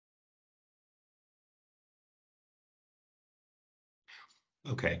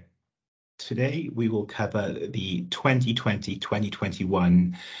Okay, today we will cover the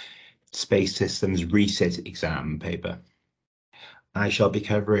 2020-2021 Space Systems Reset exam paper. I shall be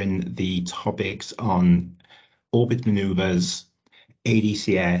covering the topics on orbit maneuvers,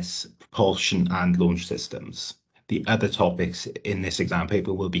 ADCS, propulsion, and launch systems. The other topics in this exam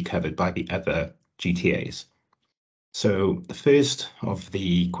paper will be covered by the other GTAs. So the first of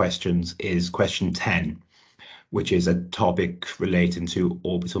the questions is question 10, which is a topic relating to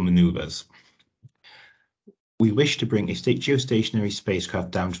orbital maneuvers. We wish to bring a geostationary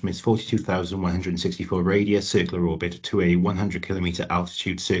spacecraft down from its 42,164 radius circular orbit to a 100 kilometer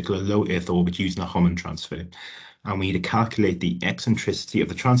altitude circular low Earth orbit using a Hohmann transfer. And we need to calculate the eccentricity of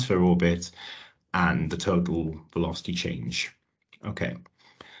the transfer orbit and the total velocity change. Okay,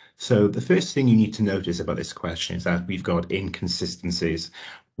 so the first thing you need to notice about this question is that we've got inconsistencies.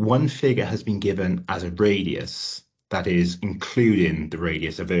 One figure has been given as a radius, that is including the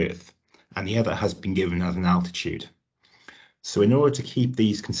radius of Earth, and the other has been given as an altitude. So in order to keep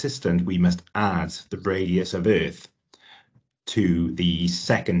these consistent, we must add the radius of Earth to the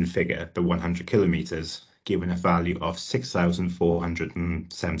second figure, the 100 kilometers, given a value of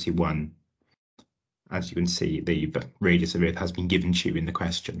 6,471. As you can see, the radius of Earth has been given to you in the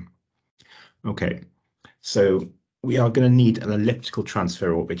question. Okay, so we are going to need an elliptical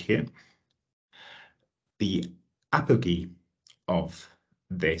transfer orbit here. The apogee of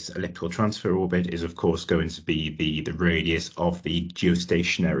this elliptical transfer orbit is, of course, going to be the radius of the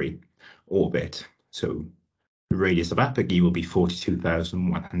geostationary orbit. So the radius of apogee will be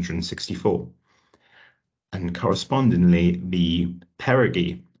 42,164. And correspondingly, the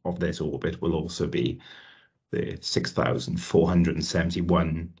perigee of this orbit will also be the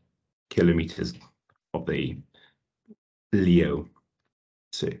 6,471 kilometers of the LEO.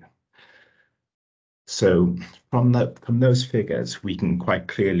 So from those figures, we can quite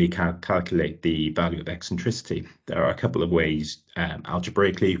clearly calculate the value of eccentricity. There are a couple of ways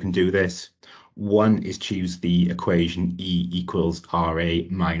algebraically you can do this. One is to use the equation E equals RA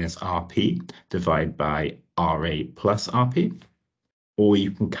minus RP divided by RA plus RP, or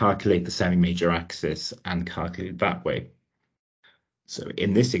you can calculate the semi-major axis and calculate it that way. So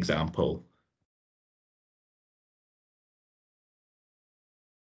in this example,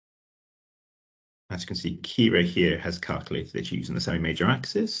 as you can see, Kira here has calculated it using the semi-major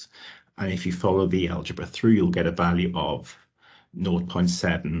axis. And if you follow the algebra through, you'll get a value of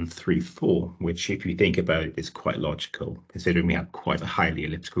 0.734, which, if you think about it, is quite logical, considering we have quite a highly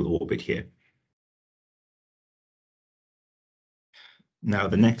elliptical orbit here. Now,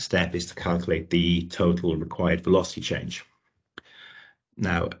 the next step is to calculate the total required velocity change.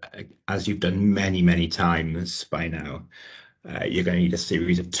 Now, as you've done many, many times by now, you're going to need a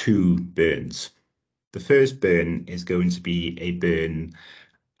series of two burns. The first burn is going to be a burn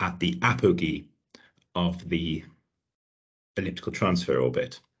at the apogee of the elliptical transfer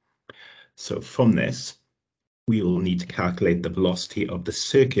orbit. So from this, we will need to calculate the velocity of the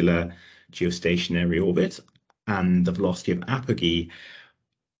circular geostationary orbit and the velocity of apogee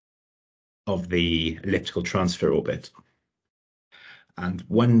of the elliptical transfer orbit. And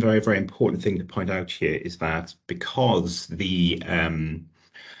one very, very important thing to point out here is that because we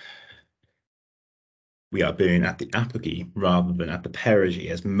are burning at the apogee rather than at the perigee,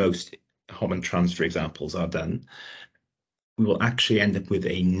 as most Hohmann transfer examples are done, we will actually end up with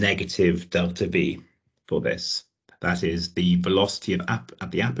a negative delta V for this. That is, the velocity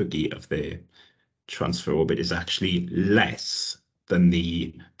at the apogee of the transfer orbit is actually less than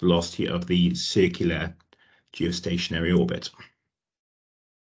the velocity of the circular geostationary orbit.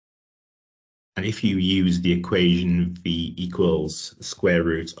 And if you use the equation V equals the square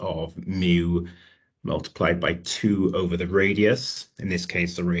root of mu multiplied by 2 over the radius, in this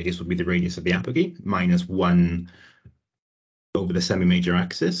case, the radius would be the radius of the apogee, minus 1 over the semi-major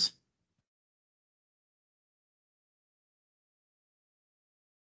axis.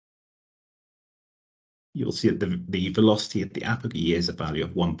 You'll see that the velocity at the apogee is a value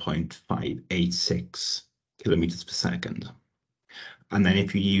of 1.586 kilometers per second. And then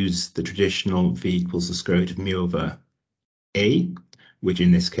if you use the traditional V equals the square root of mu over A, which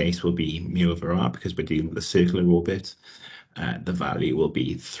in this case will be mu over R because we're dealing with a circular orbit, the value will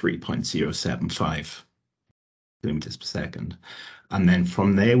be 3.075 kilometers per second. And then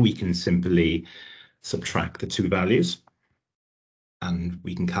from there, we can simply subtract the two values, and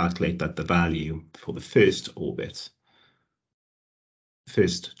we can calculate that the value for the first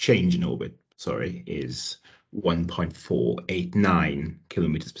change in orbit, sorry, is 1.489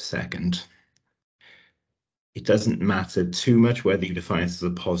 kilometers per second. It doesn't matter too much whether you define this as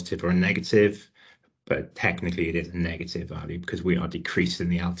a positive or a negative. but technically it is a negative value because we are decreasing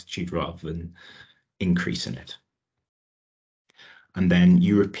the altitude rather than increasing it. And then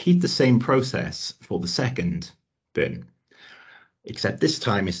you repeat the same process for the second burn, except this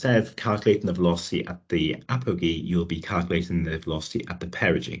time, instead of calculating the velocity at the apogee, you'll be calculating the velocity at the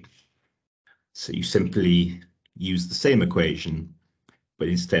perigee. So you simply use the same equation, but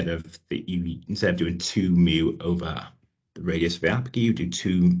instead of doing 2 mu over the radius of the apogee, you do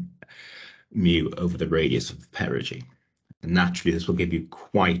 2 mu over the radius of the perigee. And naturally, this will give you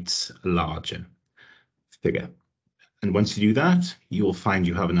quite a larger figure. And once you do that, you will find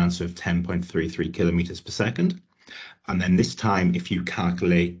you have an answer of 10.33 kilometers per second. And then this time, if you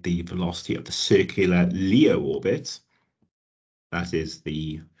calculate the velocity of the circular LEO orbit, that is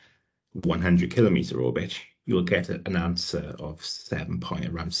the 100 kilometer orbit, you will get an answer of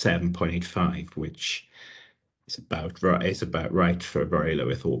around 7.85, which is about right for a very low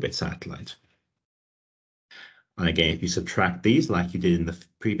Earth orbit satellite. And again, if you subtract these like you did in the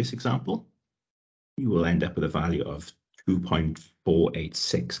previous example, you will end up with a value of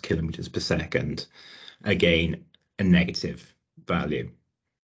 2.486 kilometers per second. Again, a negative value.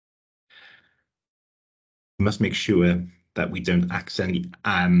 You must make sure that we don't accidentally,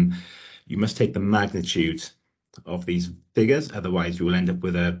 you must take the magnitude of these figures, otherwise you will end up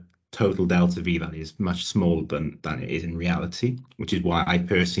with a total delta V that is much smaller than it is in reality, which is why I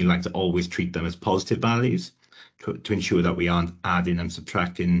personally like to always treat them as positive values to ensure that we aren't adding and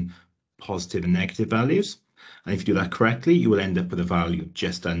subtracting positive and negative values. And if you do that correctly, you will end up with a value of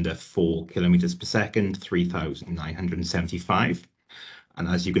just under 4 kilometers per second, 3,975. And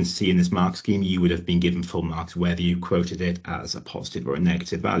as you can see in this mark scheme, you would have been given full marks whether you quoted it as a positive or a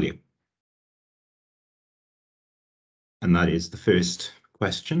negative value. And that is the first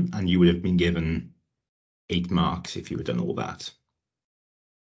question, and you would have been given 8 marks if you had done all that.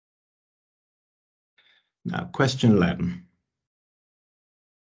 Now, question 11.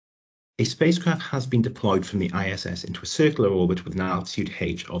 A spacecraft has been deployed from the ISS into a circular orbit with an altitude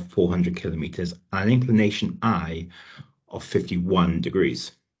h of 400 kilometers and an inclination I of 51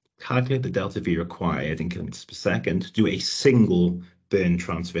 degrees. Calculate the delta V required in kilometers per second to do a single burn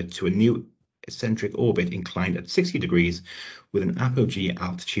transfer to a new eccentric orbit inclined at 60 degrees with an apogee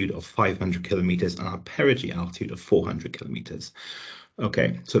altitude of 500 kilometers and a perigee altitude of 400 kilometers.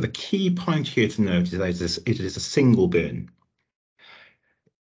 Okay, so the key point here to note is that it is a single burn.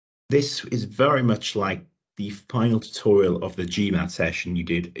 This is very much like the final tutorial of the GMAT session you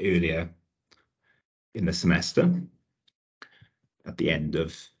did earlier in the semester at the end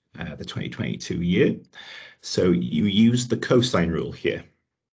of the 2022 year. So you use the cosine rule here.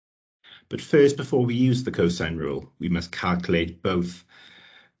 But first, before we use the cosine rule, we must calculate both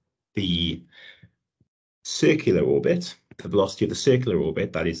the circular orbit, the velocity of the circular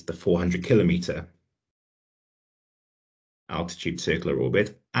orbit, that is the 400 kilometer altitude circular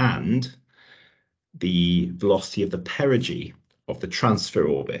orbit, and the velocity of the perigee of the transfer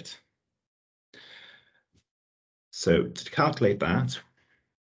orbit. So to calculate that,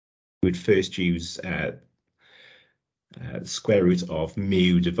 we would first use the square root of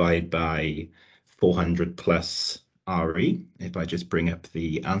mu divided by 400 plus RE. If I just bring up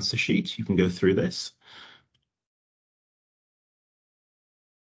the answer sheet, you can go through this.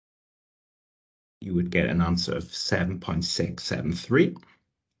 You would get an answer of 7.673.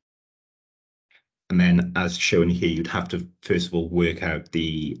 And then, as shown here, you'd have to first of all work out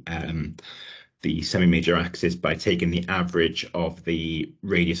the semi-major axis by taking the average of the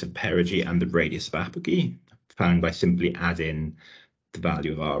radius of perigee and the radius of apogee, found by simply adding the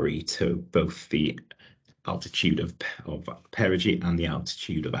value of RE to both the altitude of perigee and the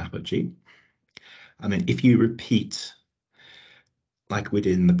altitude of apogee. And then if you repeat, like we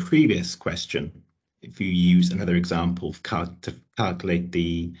did in the previous question, if you use another example to calculate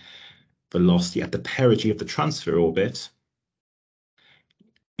the velocity at the perigee of the transfer orbit,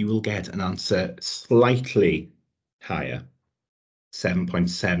 you will get an answer slightly higher,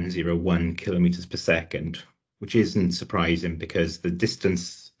 7.701 kilometers per second, which isn't surprising because the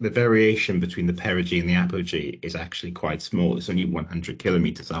distance, the variation between the perigee and the apogee is actually quite small. It's only 100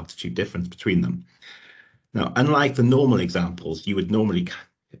 kilometers altitude difference between them. Now, unlike the normal examples,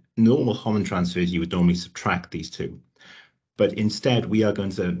 normal Hohmann transfers, you would normally subtract these two. But instead, we are going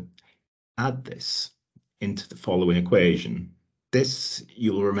to add this into the following equation. This,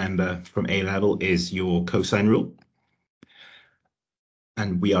 you'll remember from A-level, is your cosine rule.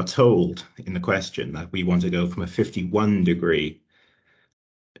 And we are told in the question that we want to go from a 51-degree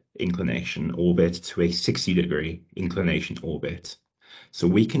inclination orbit to a 60-degree inclination orbit. So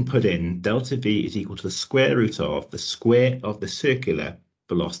we can put in delta V is equal to the square root of the square of the circular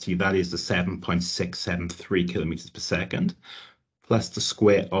velocity, that is the 7.673 kilometers per second, plus the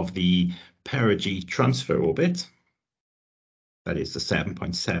square of the perigee transfer orbit, that is the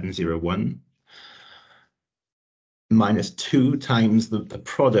 7.701, minus 2 times the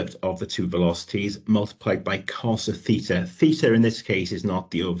product of the two velocities multiplied by cos of theta. Theta in this case is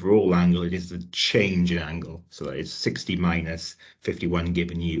not the overall angle, it is the change in angle. So that is 60 minus 51,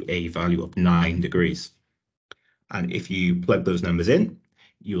 giving you a value of 9 degrees. And if you plug those numbers in,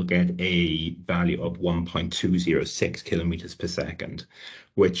 you'll get a value of 1.206 kilometers per second,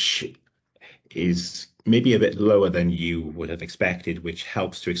 which is maybe a bit lower than you would have expected, which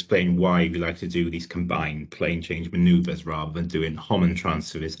helps to explain why we like to do these combined plane change maneuvers rather than doing Hohmann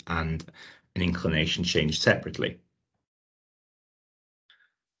transfers and an inclination change separately.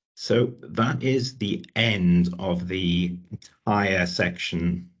 So that is the end of the entire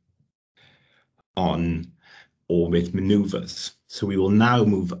section on orbit maneuvers. So we will now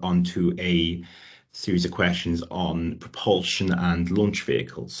move on to a series of questions on propulsion and launch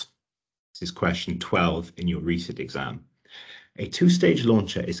vehicles. This is question 12 in your research exam. A two-stage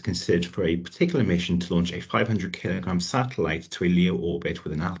launcher is considered for a particular mission to launch a 500 kilogram satellite to a LEO orbit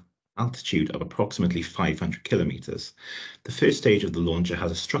with an altitude of approximately 500 kilometers. The first stage of the launcher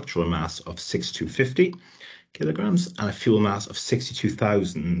has a structural mass of 6,250 kilograms and a fuel mass of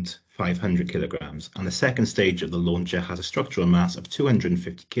 62,500 kilograms. And the second stage of the launcher has a structural mass of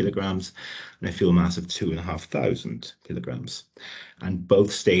 250 kilograms and a fuel mass of 2,500 kilograms. And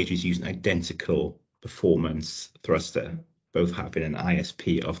both stages use an identical performance thruster, both having an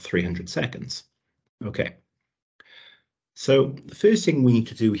ISP of 300 seconds. Okay. So the first thing we need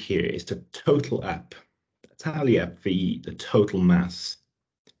to do here is to tally up the total mass.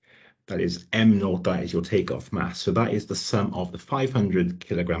 That is M0, that is your takeoff mass. So that is the sum of the 500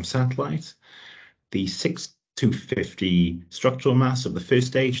 kilogram satellite, the 6,250 structural mass of the first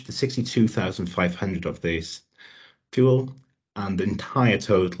stage, the 62,500 of this fuel, and the entire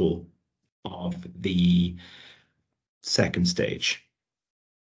total of the second stage.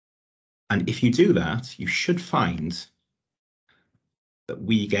 And if you do that, you should find that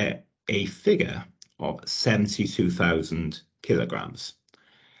we get a figure of 72,000 kilograms.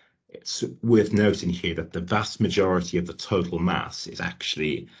 It's worth noting here that the vast majority of the total mass is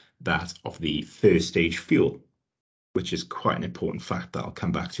actually that of the first stage fuel, which is quite an important fact that I'll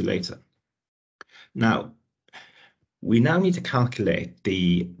come back to later. Now, we now need to calculate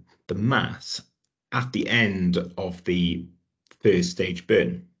the mass at the end of the first stage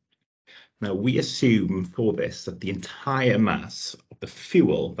burn. Now, we assume for this that the entire mass of the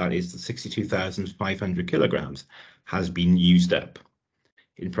fuel, that is the 62,500 kilograms, has been used up.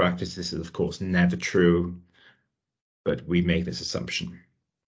 In practice, this is, of course, never true, but we make this assumption.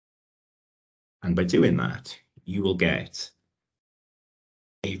 And by doing that, you will get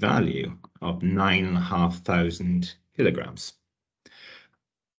a value of 9,500 kilograms.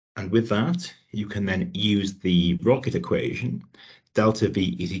 And with that, you can then use the rocket equation. Delta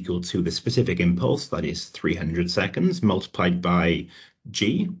V is equal to the specific impulse, that is 300 seconds, multiplied by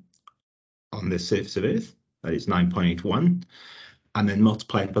G on the surface of Earth, that is 9.81. And then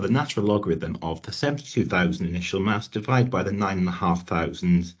multiplied by the natural logarithm of the 72,000 initial mass divided by the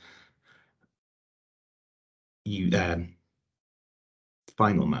 9,500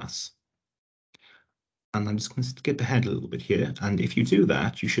 final mass. And I'm just going to skip ahead a little bit here. And if you do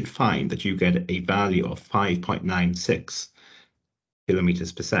that, you should find that you get a value of 5.96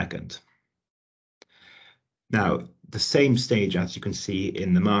 kilometers per second. Now, the same stage, as you can see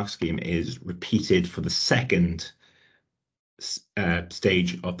in the mark scheme, is repeated for the second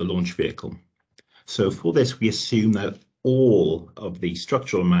stage of the launch vehicle. So for this, we assume that all of the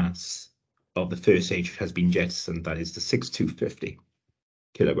structural mass of the first stage has been jettisoned, that is the 6,250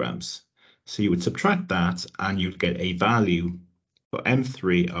 kilograms. So you would subtract that and you'd get a value for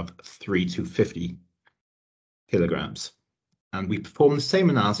M3 of 3,250 kilograms. And we perform the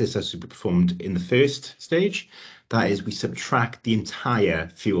same analysis as we performed in the first stage. That is, we subtract the entire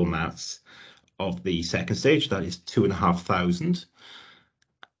fuel mass of the second stage, that is 2,500,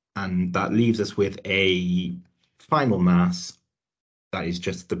 and that leaves us with a final mass that is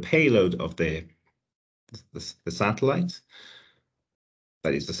just the payload of the satellite,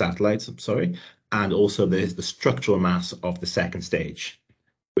 that is the satellite, I'm sorry, and also the structural mass of the second stage,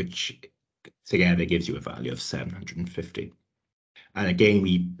 which together gives you a value of 750. And again,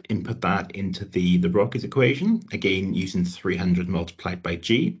 we input that into the rocket equation, again using 300 multiplied by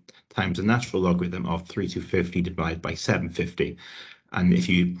G times the natural logarithm of 3,250 divided by 750. And if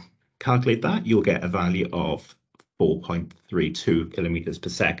you calculate that, you'll get a value of 4.32 kilometers per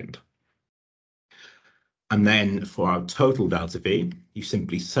second. And then for our total delta V, you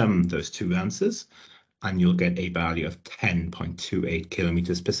simply sum those two answers and you'll get a value of 10.28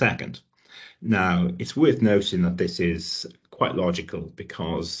 kilometers per second. Now, it's worth noting that this is quite logical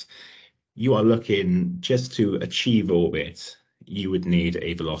because you are looking just to achieve orbit, you would need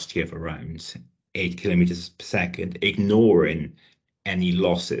a velocity of around 8 kilometers per second, ignoring any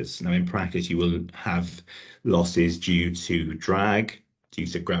losses. Now, in practice, you will have losses due to drag, due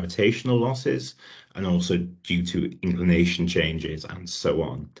to gravitational losses, and also due to inclination changes and so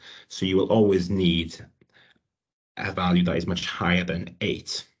on. So you will always need a value that is much higher than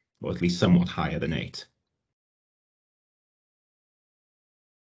 8, or at least somewhat higher than 8.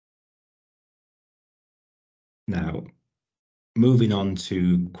 Now, moving on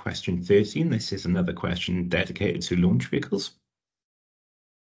to question 13, this is another question dedicated to launch vehicles.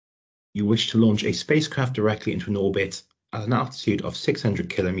 You wish to launch a spacecraft directly into an orbit at an altitude of 600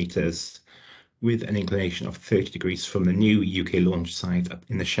 kilometers with an inclination of 30 degrees from the new UK launch site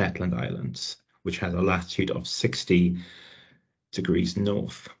in the Shetland Islands, which has a latitude of 60 degrees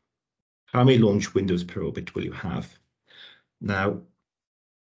north. How many launch windows per orbit will you have? Now,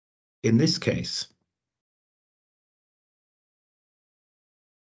 in this case,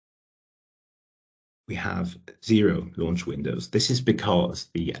 we have 0 launch windows. This is because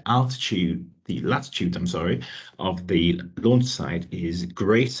the latitude, of the launch site is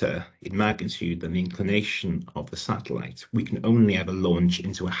greater in magnitude than the inclination of the satellite. We can only ever launch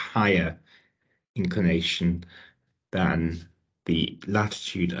into a higher inclination than the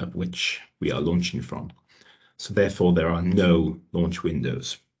latitude at which we are launching from. So therefore, there are no launch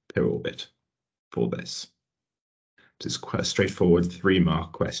windows per orbit for this. It's quite a straightforward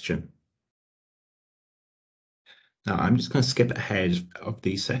 3-mark question. Now, I'm just going to skip ahead of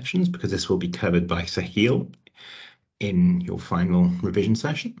these sections because this will be covered by Sahil in your final revision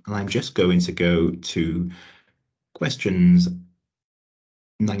session. And I'm just going to go to questions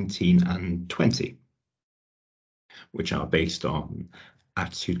 19 and 20, which are based on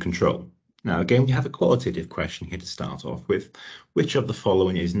attitude control. Now, again, we have a qualitative question here to start off with. Which of the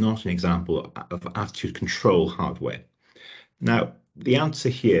following is not an example of attitude control hardware? Now, the answer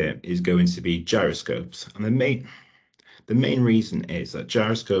here is going to be gyroscopes. And the main reason is that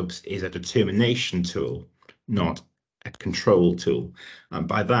gyroscopes is a determination tool, not a control tool. And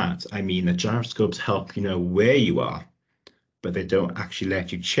by that, I mean that gyroscopes help you know where you are, but they don't actually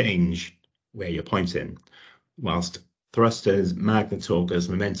let you change where you're pointing, whilst thrusters, magnet augers,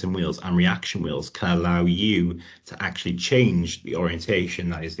 momentum wheels, and reaction wheels can allow you to actually change the orientation,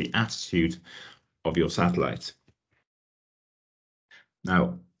 that is the attitude of your satellite.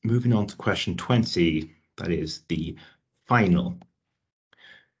 Now, moving on to question 20, that is the final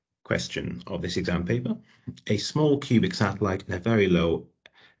question of this exam paper. A small cubic satellite in a very low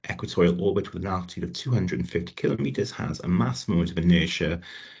equatorial orbit with an altitude of 250 kilometers has a mass moment of inertia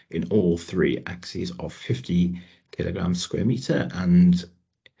in all 3 axes of 50 kilograms square meter and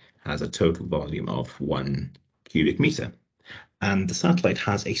has a total volume of 1 cubic meter. And the satellite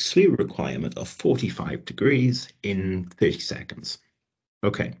has a slew requirement of 45 degrees in 30 seconds.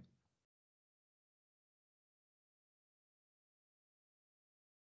 Okay.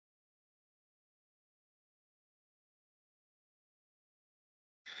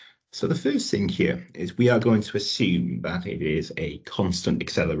 So the first thing here is we are going to assume that it is a constant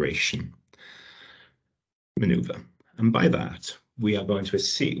acceleration maneuver. And by that, we are going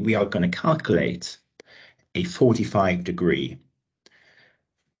to calculate a 45-degree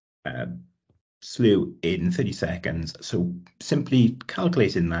slew in 30 seconds. So simply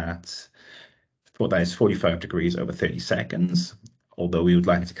calculating that, that is 45 degrees over 30 seconds, although we would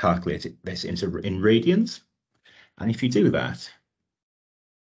like to calculate this in radians. And if you do that,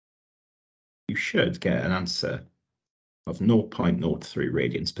 you should get an answer of 0.03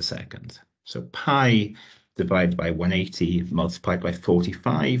 radians per second. So pi divided by 180 multiplied by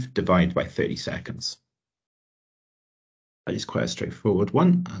 45 divided by 30 seconds. That is quite a straightforward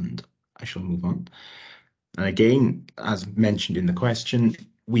one, and I shall move on. And again, as mentioned in the question,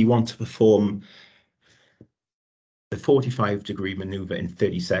 we want to perform the 45-degree maneuver in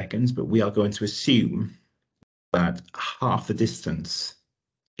 30 seconds, but we are going to assume that half the distance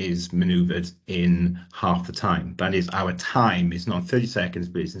is maneuvered in half the time. That is, our time is not 30 seconds,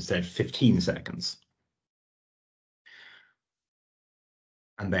 but it's instead 15 seconds.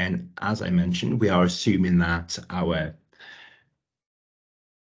 And then, as I mentioned, we are assuming that our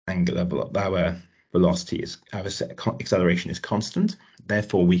velocity our acceleration is constant.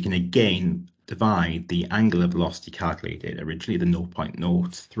 Therefore, we can again divide the angular velocity calculated originally, the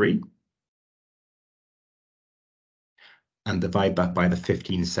 0.03, and divide that by the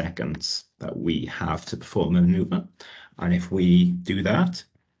 15 seconds that we have to perform the maneuver. And if we do that,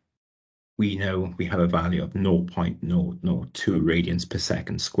 we know we have a value of 0.002 radians per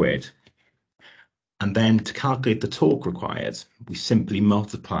second squared. And then to calculate the torque required, we simply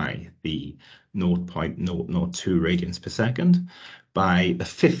multiply the 0.002 radians per second by the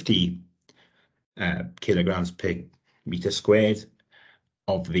 50 kilograms per meter squared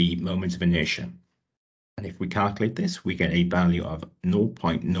of the moment of inertia. And if we calculate this, we get a value of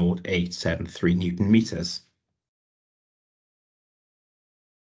 0.0873 Newton meters.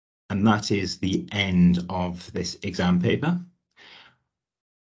 And that is the end of this exam paper.